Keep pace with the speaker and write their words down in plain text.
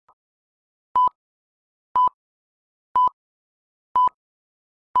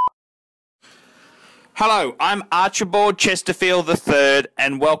Hello, I'm Archibald Chesterfield III,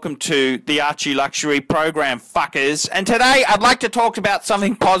 and welcome to the ArchieLuxury program, fuckers. And today I'd like to talk about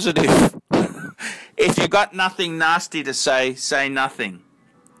something positive. If you got nothing nasty to say, say nothing.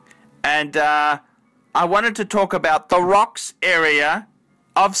 And I wanted to talk about the Rocks area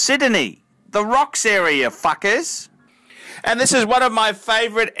of Sydney. The Rocks area, fuckers. And this is one of my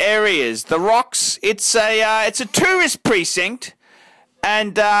favourite areas. The Rocks, it's a tourist precinct.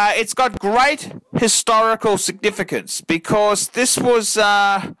 And it's got great historical significance because this was,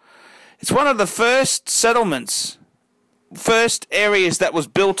 it's one of the first settlements, first areas that was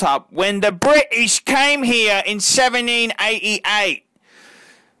built up when the British came here in 1788.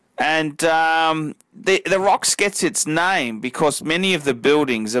 And the Rocks gets its name because many of the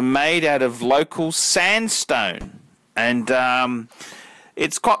buildings are made out of local sandstone. And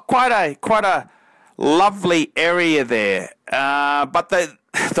it's got quite a lovely area there. But the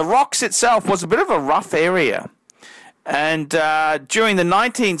Rocks itself was a bit of a rough area. And during the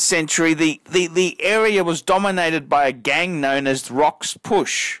 19th century, the area was dominated by a gang known as Rocks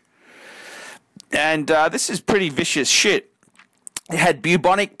Push. And this is pretty vicious shit. It had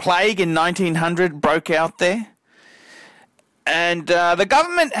bubonic plague in 1900, broke out there. And the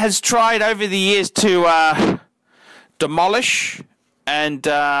government has tried over the years to demolish and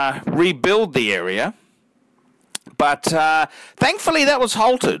rebuild the area. But thankfully that was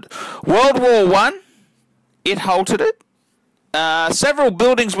halted. World War I, it halted it. Several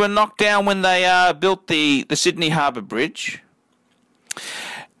buildings were knocked down when they built the Sydney Harbour Bridge.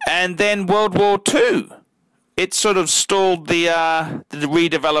 And then World War II, it sort of stalled the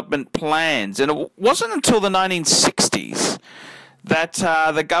redevelopment plans. And it wasn't until the 1960s that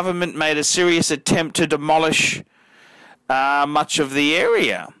the government made a serious attempt to demolish much of the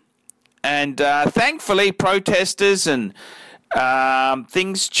area. And thankfully, protesters and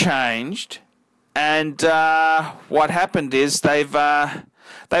things changed. And what happened is they've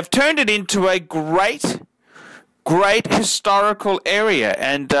turned it into a great historical area,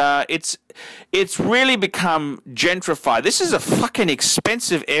 and it's really become gentrified. This is a fucking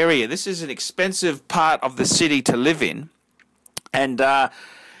expensive area. This is an expensive part of the city to live in, and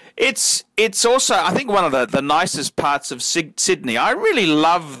it's also, I think, one of the nicest parts of Sydney. I really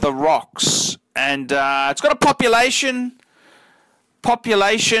love the Rocks, and it's got a population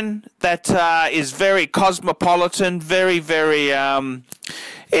that is very cosmopolitan, very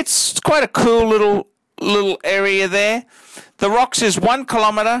it's quite a cool little area there. The Rocks is 1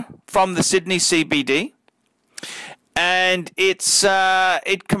 kilometre from the Sydney CBD, and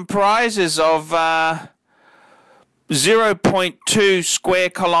it comprises of 0.2 square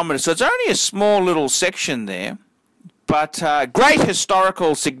kilometres. So it's only a small little section there, but great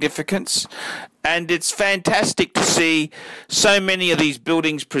historical significance, and it's fantastic to see so many of these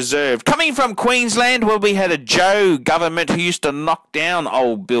buildings preserved. Coming from Queensland, where we had a Joe government who used to knock down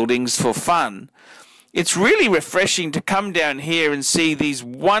old buildings for fun, it's really refreshing to come down here and see these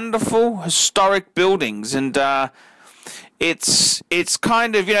wonderful historic buildings. And it's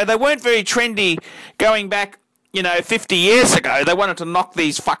kind of, they weren't very trendy going back 50 years ago. They wanted to knock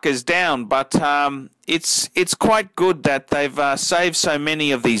these fuckers down, but it's quite good that they've saved so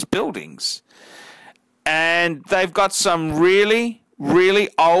many of these buildings. And they've got some really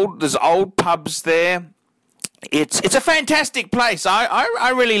there's old pubs there. It's a fantastic place.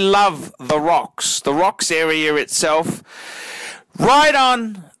 I really love the Rocks area itself. Right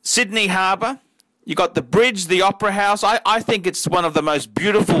on Sydney Harbour. You got the bridge, the Opera House. I think it's one of the most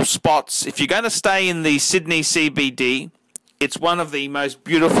beautiful spots. If you're going to stay in the Sydney CBD, it's one of the most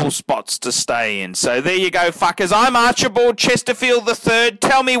beautiful spots to stay in. So there you go, fuckers. I'm Archibald Chesterfield III.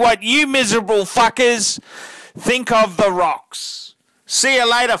 Tell me what you miserable fuckers think of the Rocks. See you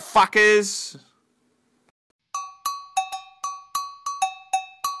later, fuckers.